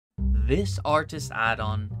This artist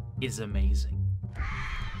add-on is amazing.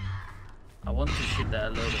 I want to shoot that a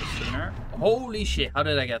little bit sooner. Holy shit, how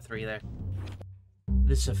did I get 3 there?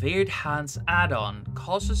 The Severed Hands add-on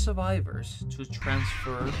causes survivors to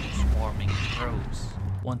transfer swarming crows.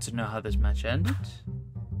 Want to know how this match ended?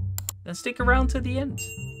 Then stick around to the end.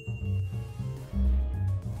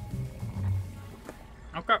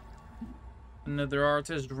 Okay. Another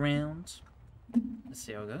artist round. Let's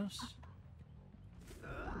see how it goes.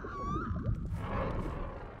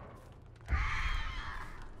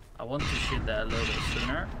 I want to shoot that a little bit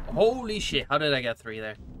sooner. Holy shit, how did I get 3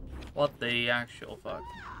 there? What the actual fuck?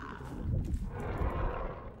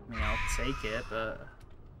 I mean, I'll take it, but...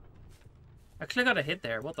 I actually got a hit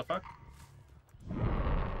there, what the fuck?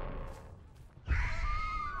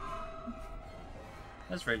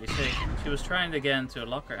 That's really sick. She was trying to get into a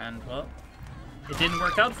locker and, well, it didn't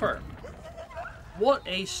work out for her. What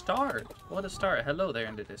a start. What a start. Hello there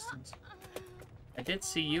in the distance. I did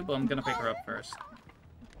see you, but I'm gonna pick her up first.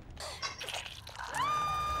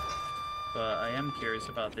 But I am curious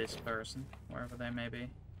about this person, wherever they may be.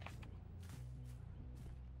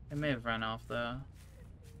 They may have run off though.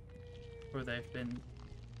 Or they've been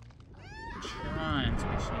trying to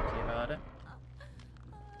be sneaky about it.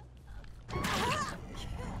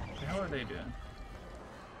 What the hell are they doing?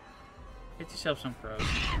 Get yourself some crows.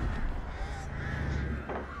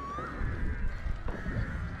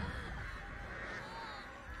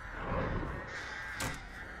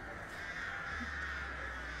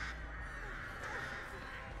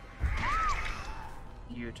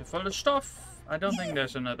 Beautiful stuff. I don't think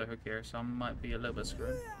there's another hook here, so I might be a little bit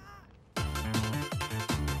screwed.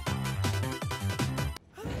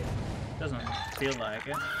 Doesn't feel like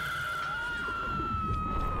it.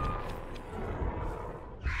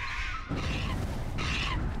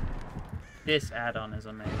 This add-on is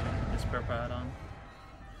amazing. This purple add-on.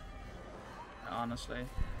 Honestly.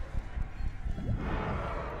 There we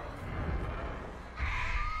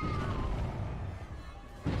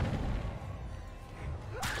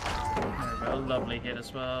go. Lovely hit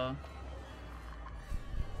as well.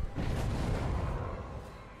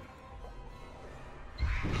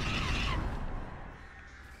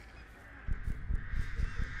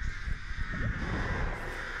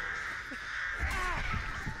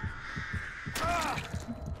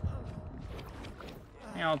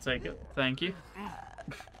 Yeah, I'll take it. Thank you. I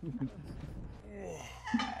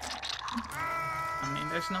mean,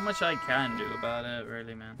 there's not much I can do about it,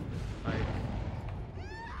 really, man. Like,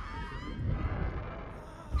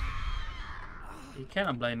 you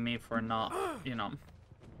cannot blame me for not, you know,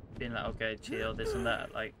 being like, okay, chill, this and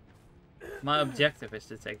that. Like, my objective is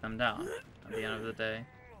to take them down at the end of the day.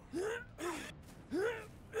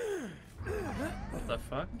 What the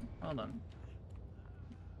fuck? Hold on.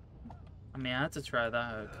 I mean, I had to try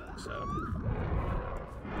that hook, so...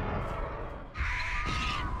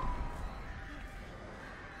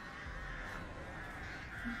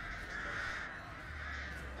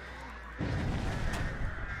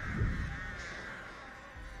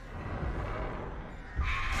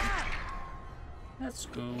 Let's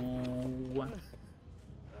go.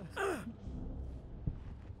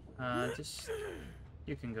 Just...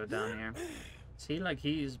 You can go down here. See, like,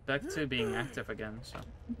 he's back to being active again, so...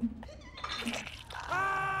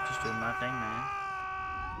 Just doing my thing, man.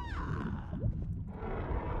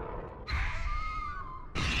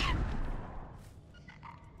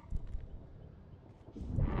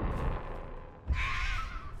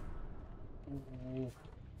 Ooh.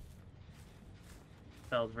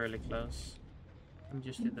 Felt really close. Let me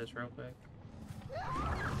just do this real quick.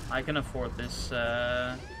 I can afford this,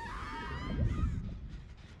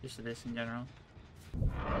 just this in general.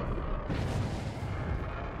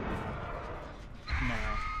 No.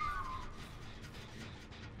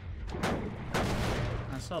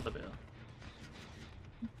 I saw the bill.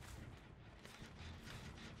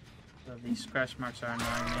 So these scratch marks are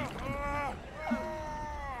annoying me.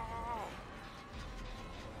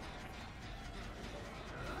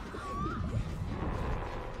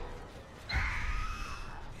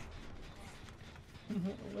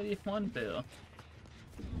 What do you want, Bill?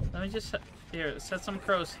 Let me just... Here, set some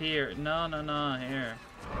crows here. No, no, no, here.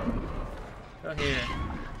 Go here.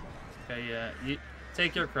 Okay, yeah. You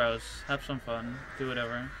take your crows. Have some fun. Do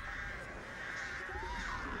whatever.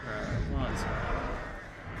 What's that?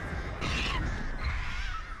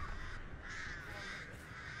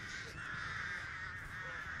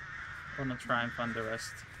 I wanna try and find the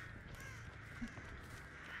rest.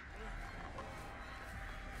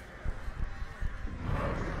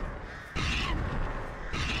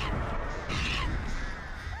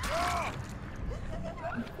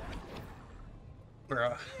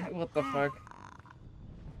 Bro, What the fuck?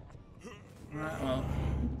 Alright, well.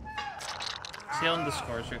 See on the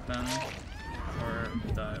score trick then. Or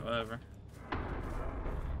die, whatever.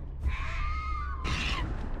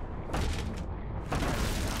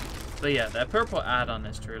 But yeah, that purple add-on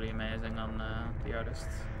is truly amazing on the artists.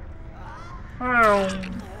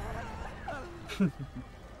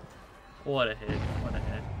 What a hit, what a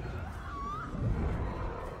hit.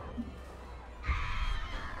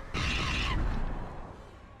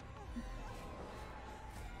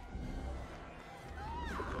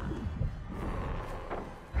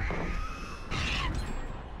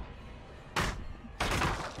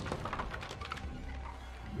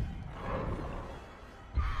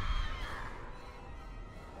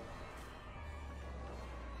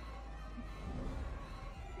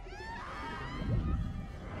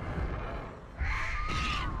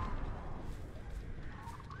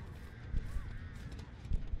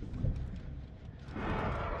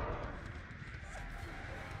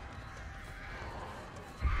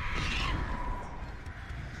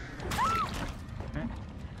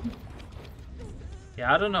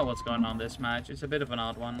 Yeah, I don't know what's going on this match. It's a bit of an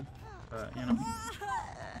odd one, but you know,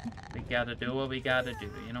 we gotta do what we gotta do,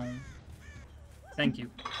 you know. Thank you.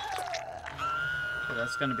 So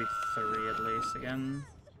that's gonna be 3 at least again.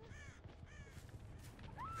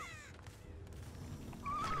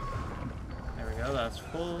 There we go, that's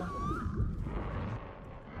full.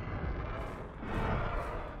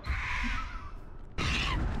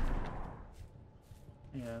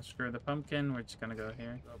 Yeah, screw the pumpkin. We're just gonna go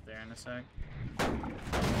here. Go up there in a sec.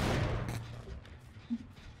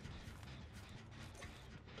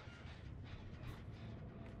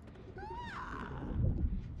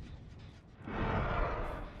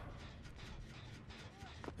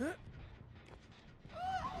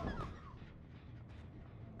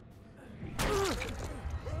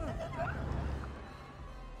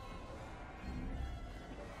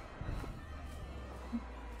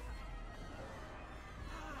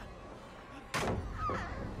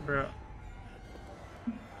 Bro.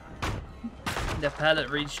 The pallet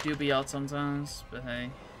reach do be out sometimes, but hey.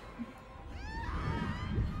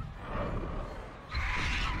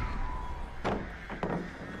 There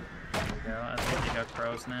we go. I think they got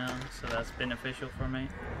crows now, so that's beneficial for me.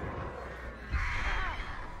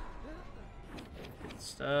 Good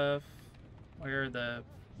stuff. Where are the...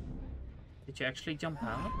 Did you actually jump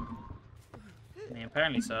out? I mean,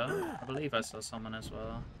 apparently so. I believe I saw someone as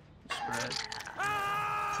well. Screw it.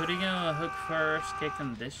 Putting a hook first, kick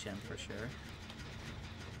on this gen for sure.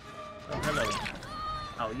 Oh, hello.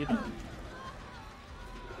 How you doing?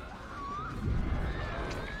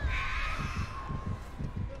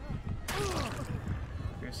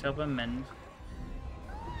 Give yourself a mend.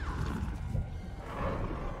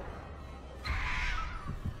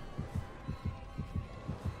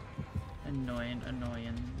 Annoying,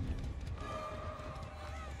 annoying.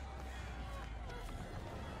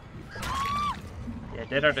 Yeah,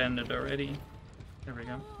 dead art ended already. There we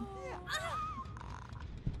go.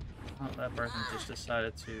 Oh, that person just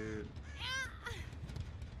decided to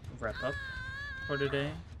wrap up for the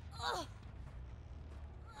day.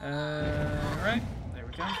 Right, there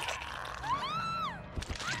we go.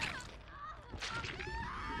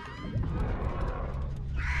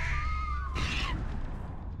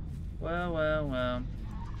 Well, well, well.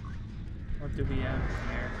 What do we have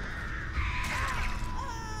here?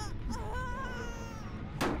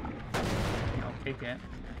 I'll kick it.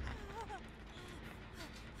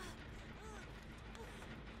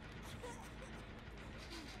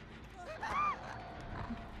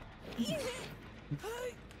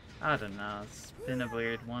 I don't know, it's been a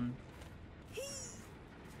weird one.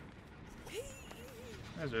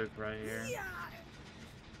 There's a hook right here.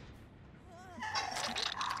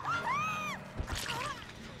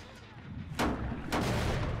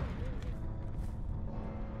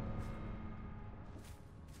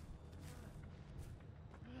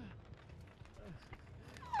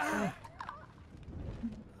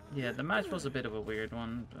 Yeah, the match was a bit of a weird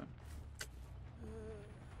one, but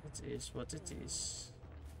it is what it is.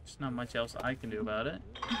 There's not much else I can do about it.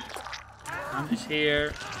 I'm just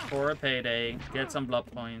here for a payday, get some blood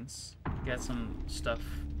points, get some stuff.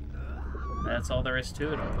 That's all there is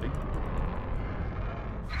to it, I think.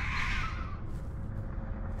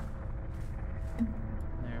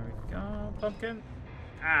 There we go, pumpkin.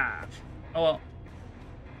 Ah! Oh well.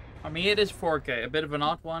 I mean, it is 4K. A bit of an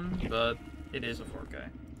odd one, but it is a 4K.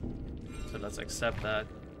 So let's accept that.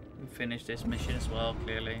 We finished this mission as well,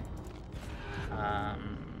 clearly.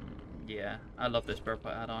 Yeah, I love this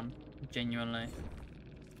purple add-on, genuinely.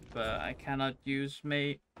 But I cannot use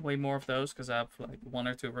way more of those because I have like 1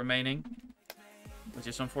 or 2 remaining. which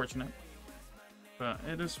is unfortunate. But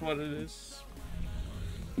it is what it is.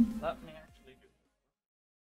 Let me